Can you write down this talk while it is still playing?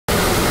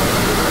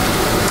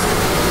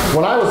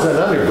When I was an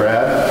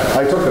undergrad,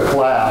 I took a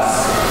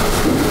class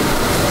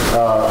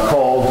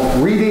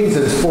called Readings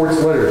in Sports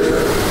Literature.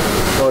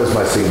 That was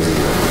my senior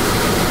year.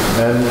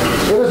 And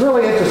it was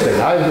really interesting.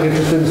 I was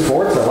interested in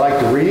sports. I liked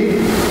to read.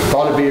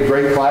 Thought it'd be a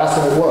great class,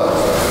 and it was.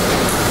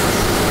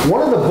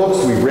 One of the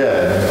books we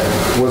read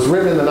was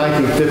written in the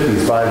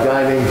 1950s by a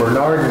guy named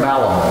Bernard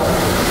Malamud,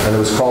 and it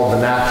was called The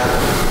Natural.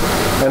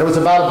 And it was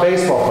about a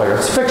baseball player.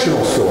 It's a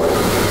fictional story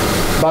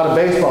about a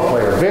baseball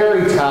player,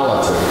 very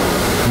talented.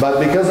 But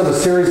because of a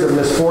series of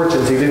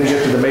misfortunes, he didn't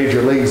get to the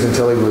major leagues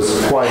until he was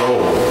quite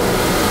old.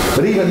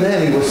 But even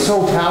then, he was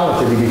so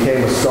talented, he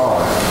became a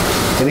star.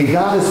 And he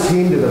got his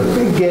team to the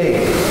big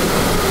game.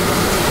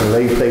 And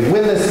they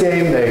win this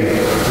game, they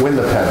win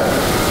the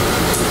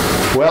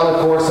pennant. Well,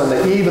 of course, on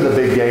the eve of the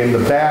big game, the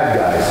bad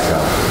guys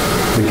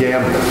come, the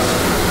gamblers.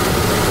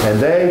 And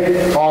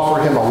they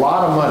offer him a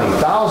lot of money,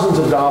 thousands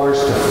of dollars,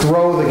 to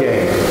throw the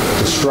game,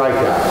 to strike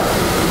out.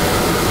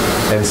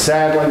 And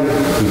sadly,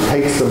 he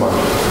takes the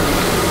money.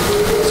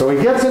 So he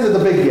gets into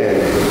the big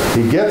game.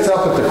 He gets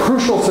up at the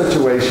crucial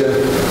situation,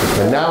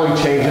 and now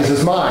he changes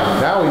his mind.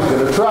 Now he's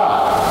going to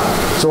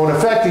try. So in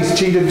effect, he's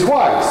cheated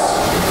twice.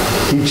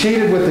 He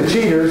cheated with the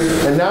cheaters,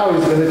 and now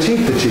he's going to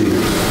cheat the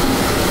cheaters.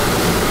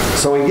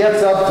 So he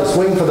gets up to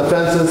swing for the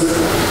fences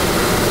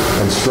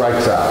and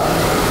strikes out.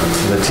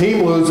 And the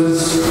team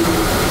loses,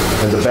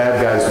 and the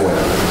bad guys win.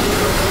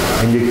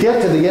 And you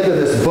get to the end of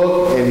this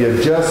book, and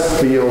you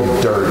just feel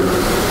dirty.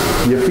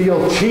 You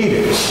feel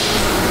cheated,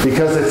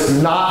 because it's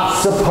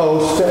not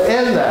supposed to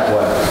end that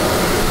way.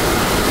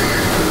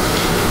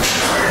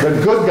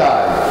 The good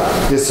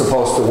guy is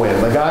supposed to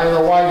win. The guy in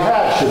the white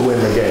hat should win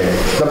the game.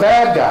 The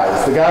bad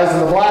guys, the guys in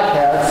the black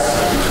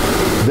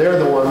hats, they're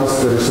the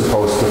ones that are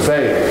supposed to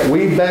fail.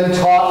 We've been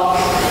taught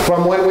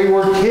from when we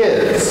were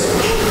kids,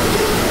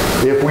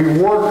 if we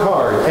work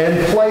hard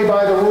and play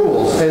by the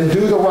rules and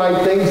do the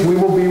right things, we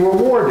will be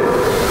rewarded.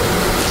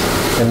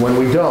 And when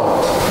we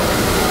don't,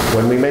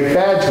 when we make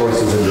bad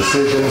choices and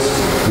decisions,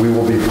 we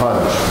will be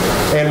punished.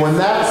 And when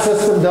that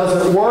system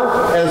doesn't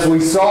work, as we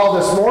saw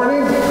this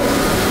morning,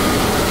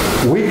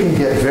 we can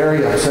get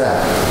very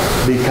upset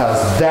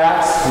because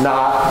that's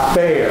not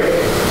fair.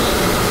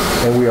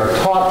 And we are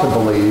taught to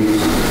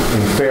believe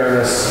in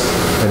fairness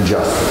and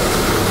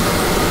justice.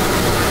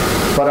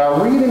 But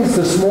our readings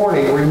this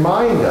morning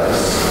remind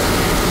us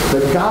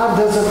that God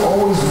doesn't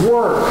always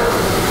work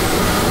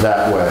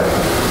that way.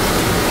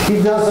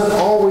 He doesn't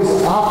always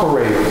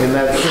operate in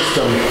that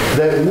system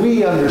that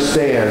we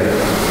understand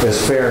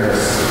as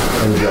fairness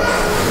and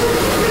justice.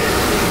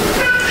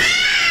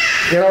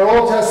 In our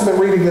Old Testament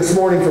reading this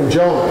morning from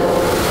Jonah,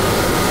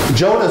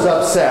 Jonah's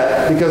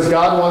upset because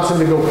God wants him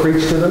to go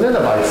preach to the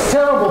Ninevites.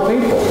 Terrible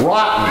people,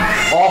 rotten,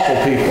 awful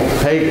people,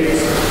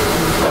 pagans.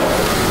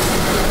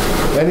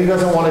 And he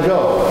doesn't want to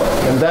go.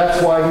 And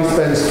that's why he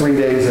spends 3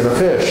 days in a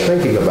fish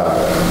thinking about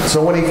it.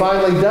 So when he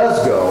finally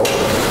does go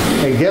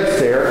and gets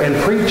there and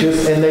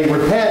preaches and they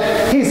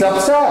repent, he's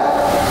upset.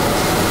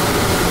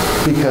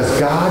 Because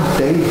God,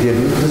 they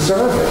didn't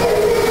deserve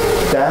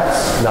it.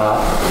 That's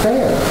not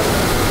fair.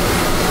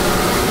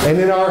 And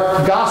in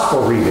our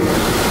gospel reading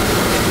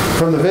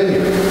from the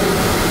vineyard,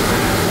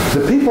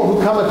 the people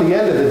who come at the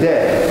end of the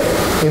day,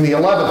 in the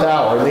 11th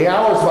hour, and the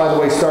hours, by the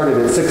way, started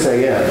at 6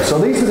 a.m. So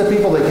these are the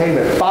people that came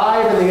at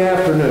 5 in the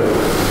afternoon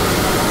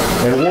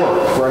and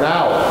worked for an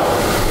hour.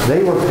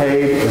 They were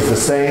paid as the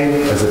same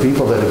as the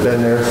people that had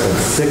been there since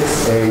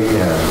 6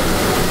 a.m.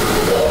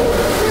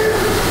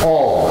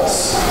 All of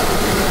us,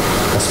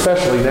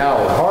 especially now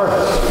at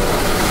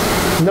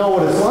harvest, know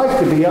what it's like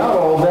to be out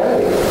all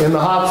day in the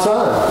hot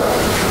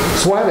sun,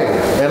 sweating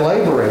and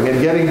laboring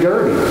and getting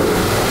dirty.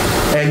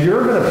 And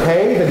you're going to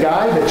pay the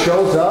guy that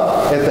shows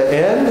up at the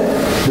end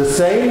the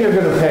same you're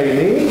going to pay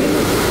me?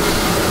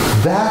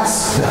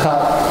 That's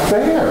not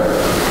fair.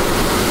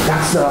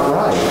 That's not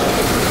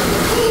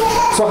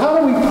right. So how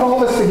do we pull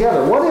this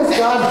together? What is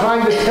God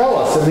trying to tell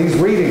us in these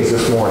readings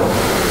this morning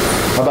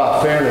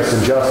about fairness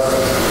and justice?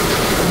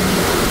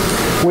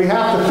 We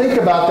have to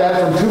think about that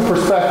from two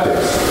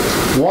perspectives.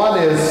 One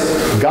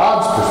is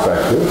God's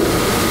perspective,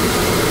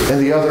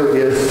 and the other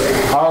is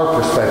our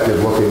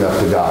perspective looking up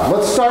to God.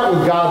 Let's start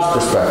with God's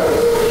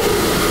perspective.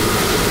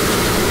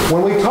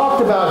 When we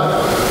talked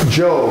about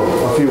Job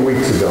a few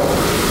weeks ago,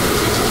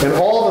 and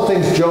all the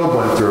things Job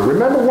went through,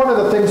 remember one of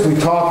the things we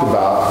talked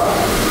about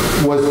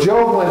was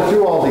Job went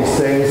through all these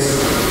things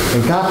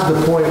and got to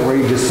the point where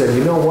he just said,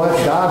 you know what?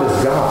 God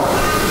is God.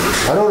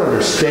 I don't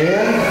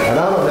understand, and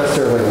I don't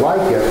necessarily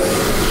like it,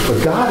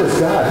 but God is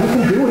God. He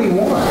can do what he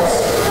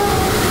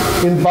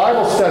wants. In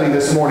Bible study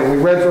this morning, we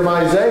read from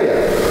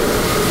Isaiah.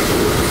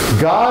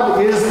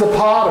 God is the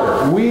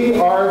potter. We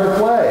are the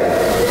clay.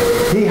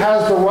 He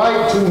has the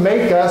right to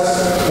make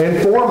us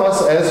and form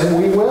us as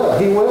He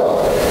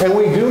will. And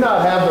we do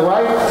not have the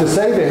right to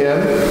say to Him,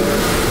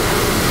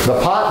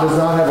 the pot does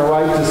not have a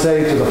right to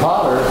say to the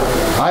potter,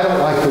 I don't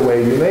like the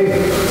way you made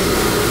me.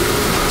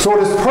 So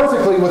it is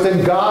perfectly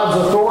within God's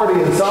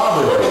authority and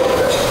sovereignty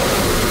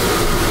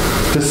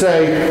to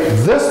say,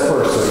 this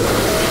person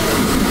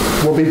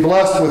will be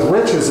blessed with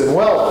riches and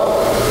wealth.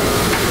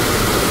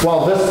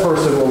 while this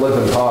person will live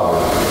in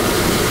poverty.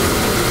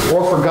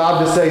 Or for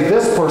God to say,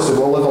 this person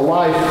will live a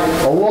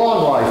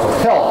long life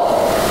of health,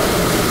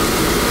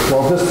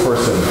 while this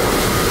person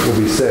will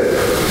be sick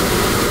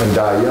and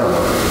die young.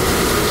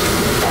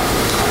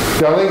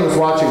 Darlene was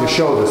watching a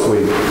show this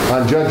week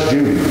on Judge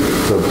Judy.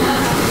 It's a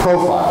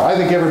profile. I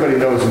think everybody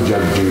knows who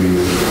Judge Judy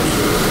is.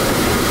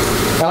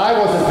 And I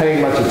wasn't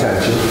paying much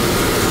attention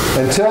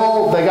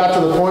until they got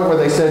to the point where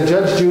they said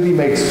Judge Judy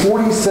makes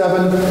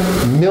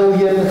 $47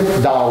 million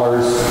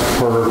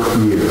per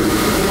year.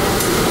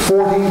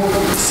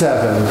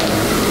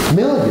 $47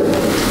 million.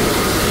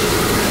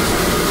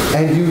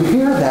 And you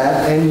hear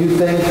that and you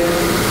think,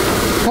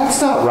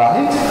 that's not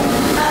right.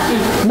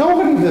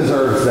 Nobody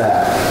deserves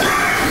that.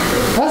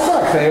 That's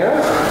not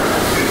fair.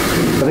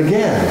 But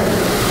again,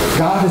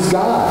 God is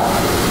God.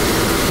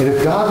 And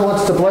if God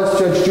wants to bless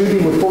Judge Judy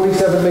with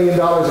 $47 million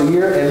a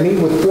year and me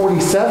with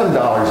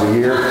 $47 a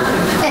year,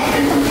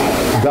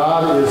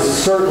 God is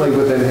certainly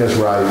within his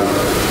right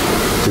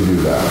to do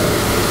that.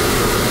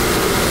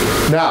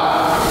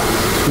 Now,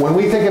 when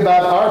we think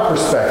about our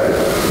perspective,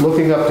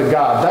 looking up to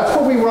God, that's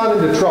where we run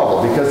into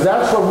trouble, because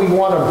that's where we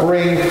want to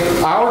bring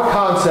our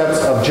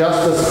concepts of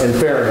justice and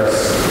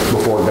fairness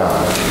before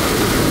God.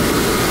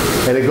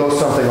 And it goes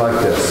something like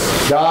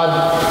this. God,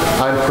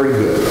 I'm pretty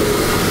good.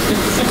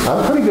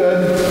 I'm pretty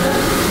good.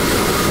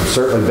 I'm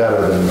certainly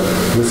better than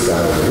this guy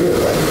over here,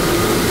 right?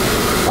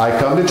 I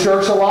come to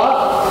church a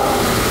lot.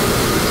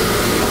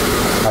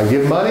 I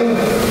give money.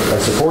 I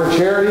support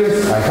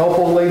charities. I help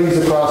old ladies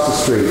across the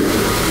street.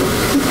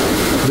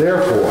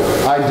 Therefore,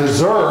 I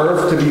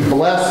deserve to be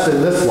blessed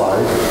in this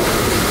life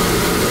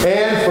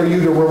and for you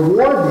to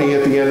reward me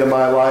at the end of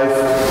my life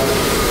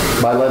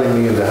by letting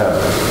me into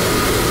heaven.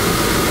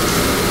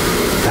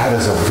 That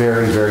is a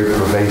very, very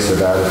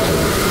pervasive attitude.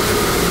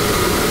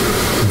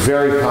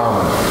 Very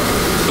common.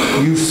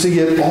 You see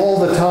it all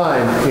the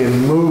time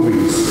in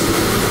movies,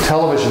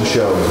 television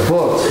shows,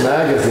 books,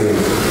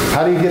 magazines.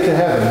 How do you get to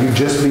heaven? You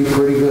just be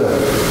pretty good.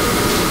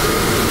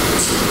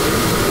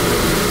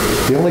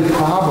 The only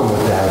problem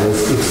with that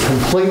is it's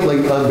completely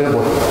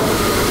unbiblical.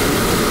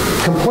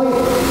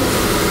 Completely.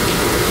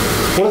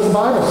 What does the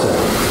Bible say?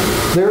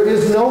 There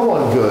is no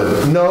one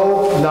good.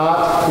 No,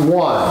 not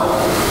one.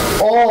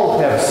 All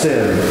have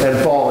sinned and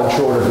fallen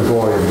short of the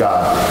glory of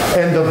God.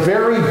 And the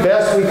very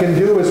best we can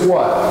do is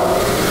what?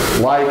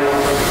 Like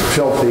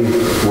filthy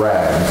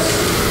rags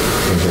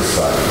in his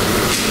sight.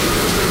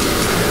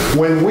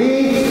 When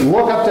we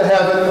look up to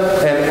heaven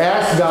and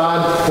ask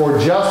God for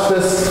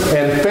justice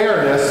and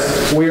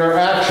fairness, we are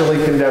actually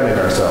condemning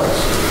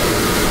ourselves.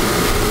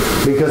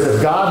 Because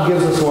if God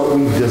gives us what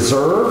we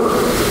deserve,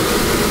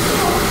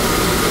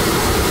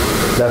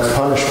 that's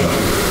punishment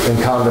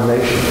and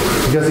condemnation.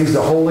 Because he's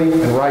the holy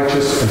and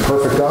righteous and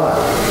perfect God.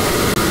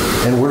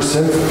 And we're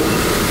sinful.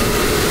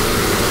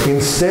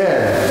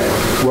 Instead,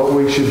 what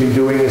we should be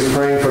doing is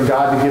praying for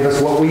God to give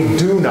us what we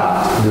do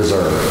not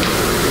deserve,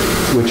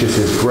 which is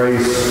his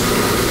grace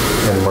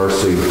and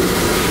mercy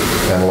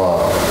and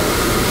love.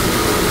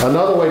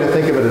 Another way to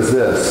think of it is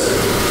this.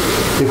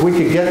 If we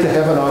could get to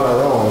heaven on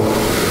our own,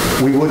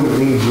 we wouldn't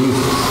need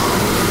Jesus.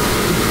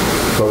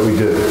 But we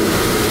do.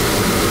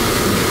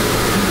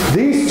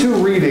 These two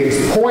readings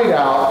point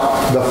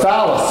out the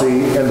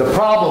fallacy and the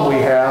problem we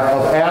have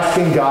of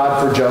asking God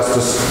for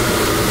justice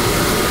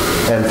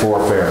and for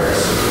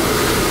fairness.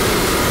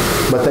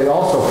 But they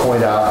also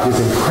point out his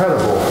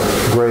incredible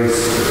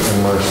grace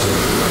and mercy.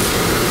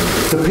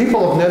 The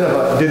people of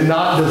Nineveh did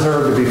not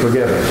deserve to be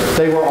forgiven.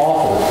 They were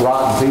awful,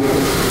 rotten people,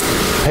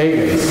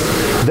 pagans.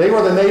 They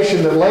were the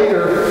nation that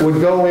later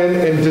would go in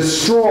and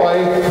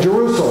destroy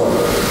Jerusalem,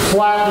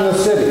 flatten the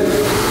city,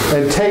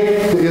 and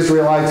take the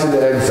Israelites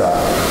into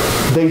exile.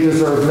 They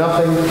deserved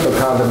nothing but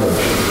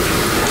condemnation.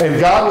 And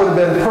God would have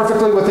been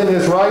perfectly within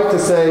his right to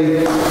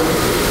say,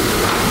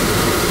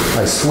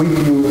 I sweep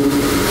you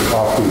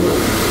off the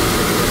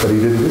earth. But he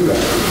didn't do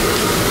that.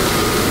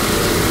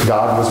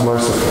 God was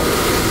merciful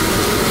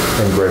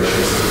and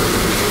gracious.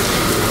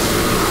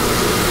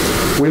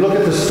 We look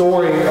at the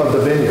story of the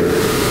vineyard.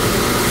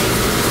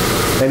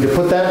 And to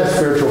put that in a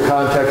spiritual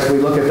context, we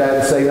look at that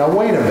and say, now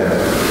wait a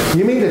minute.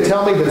 You mean to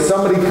tell me that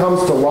somebody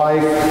comes to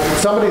life,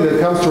 somebody that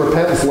comes to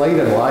repentance late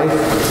in life,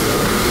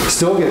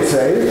 still gets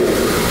saved?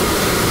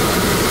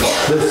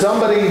 That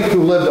somebody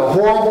who lived a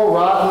horrible,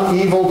 rotten,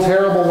 evil,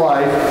 terrible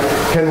life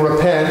can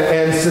repent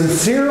and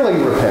sincerely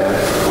repent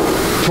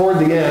toward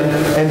the end,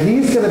 and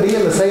he's going to be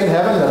in the same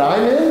heaven that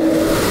I'm in?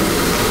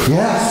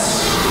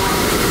 Yes.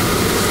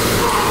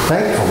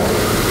 Thankfully.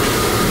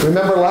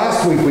 Remember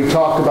last week we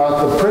talked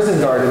about the prison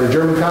guard in the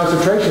German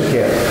concentration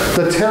camp.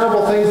 The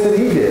terrible things that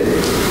he did.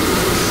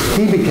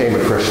 He became a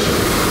Christian.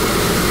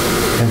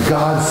 And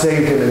God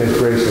saved him in his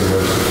grace and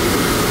mercy.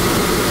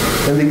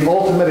 And the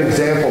ultimate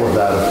example of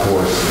that, of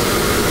course,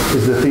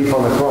 is the thief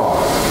on the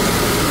cross.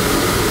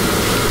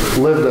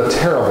 Lived a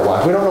terrible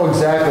life. We don't know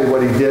exactly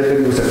what he did, but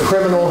he was a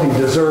criminal. He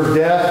deserved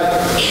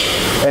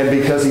death. And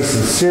because he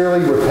sincerely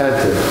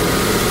repented,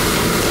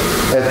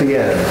 at the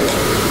end,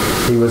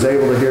 he was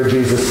able to hear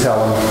Jesus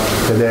tell him,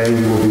 today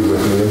you will be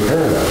with me in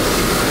paradise.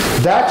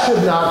 That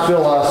should not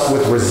fill us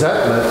with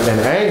resentment and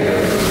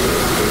anger,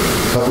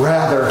 but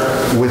rather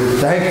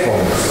with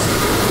thankfulness.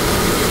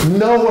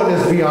 No one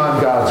is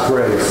beyond God's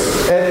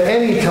grace. At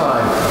any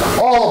time,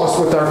 all of us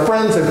with our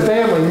friends and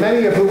family,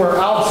 many of whom are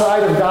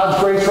outside of God's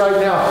grace right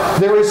now,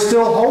 there is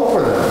still hope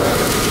for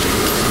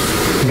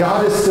them.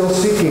 God is still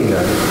seeking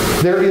them.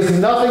 There is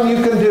nothing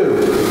you can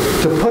do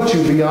to put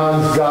you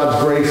beyond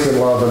God's grace and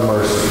love and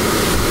mercy.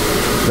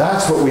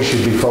 That's what we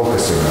should be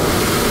focusing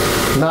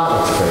on. Not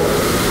what's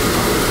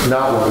fair.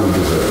 Not what we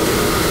deserve.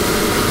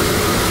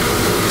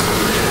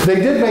 They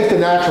did make The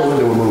Natural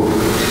into a movie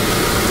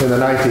in the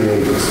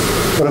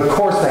 1980s. But of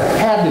course, they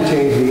had to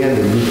change the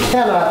ending. You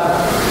cannot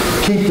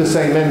keep the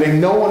same ending.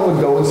 No one would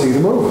go and see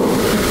the movie.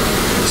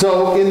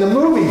 So in the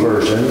movie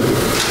version,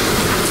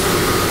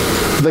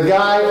 the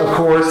guy, of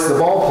course, the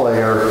ball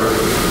player,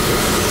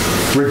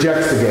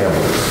 rejects the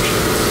gamblers.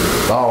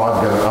 Oh,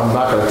 I'm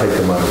not going to take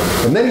the money.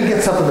 And then he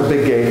gets up in the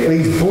big game, and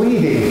he's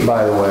bleeding,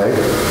 by the way,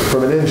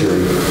 from an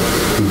injury.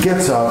 He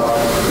gets up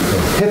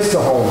and hits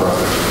the home run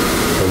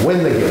to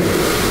win the game.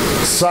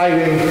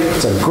 Exciting.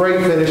 It's a great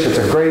finish. It's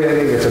a great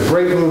ending. It's a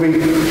great movie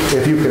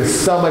if you can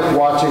stomach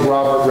watching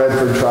Robert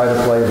Redford try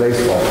to play a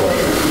baseball player.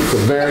 It's a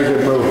very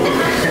good movie.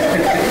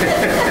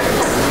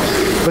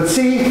 But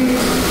see,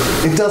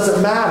 it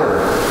doesn't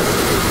matter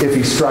if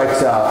he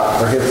strikes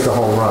out or hits the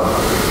home run.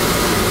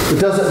 It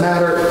doesn't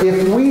matter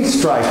if we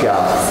strike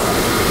out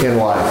in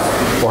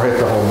life or hit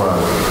the home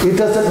run. It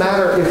doesn't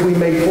matter if we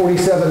make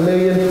 $47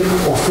 million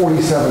or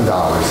 $47.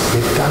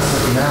 It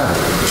doesn't matter.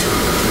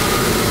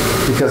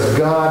 Because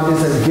God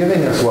isn't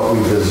giving us what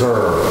we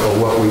deserve or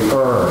what we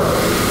earn.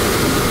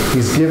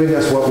 He's giving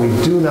us what we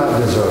do not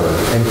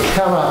deserve and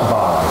cannot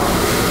buy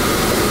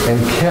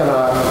and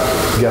cannot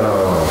get our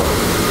own.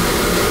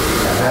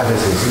 And that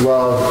is His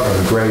love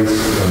and grace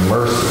and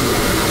mercy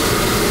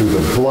through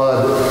the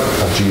blood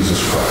of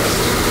Jesus Christ.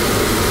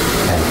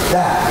 And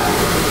that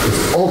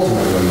is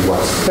ultimately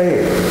what's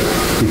fair,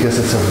 because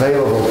it's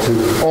available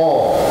to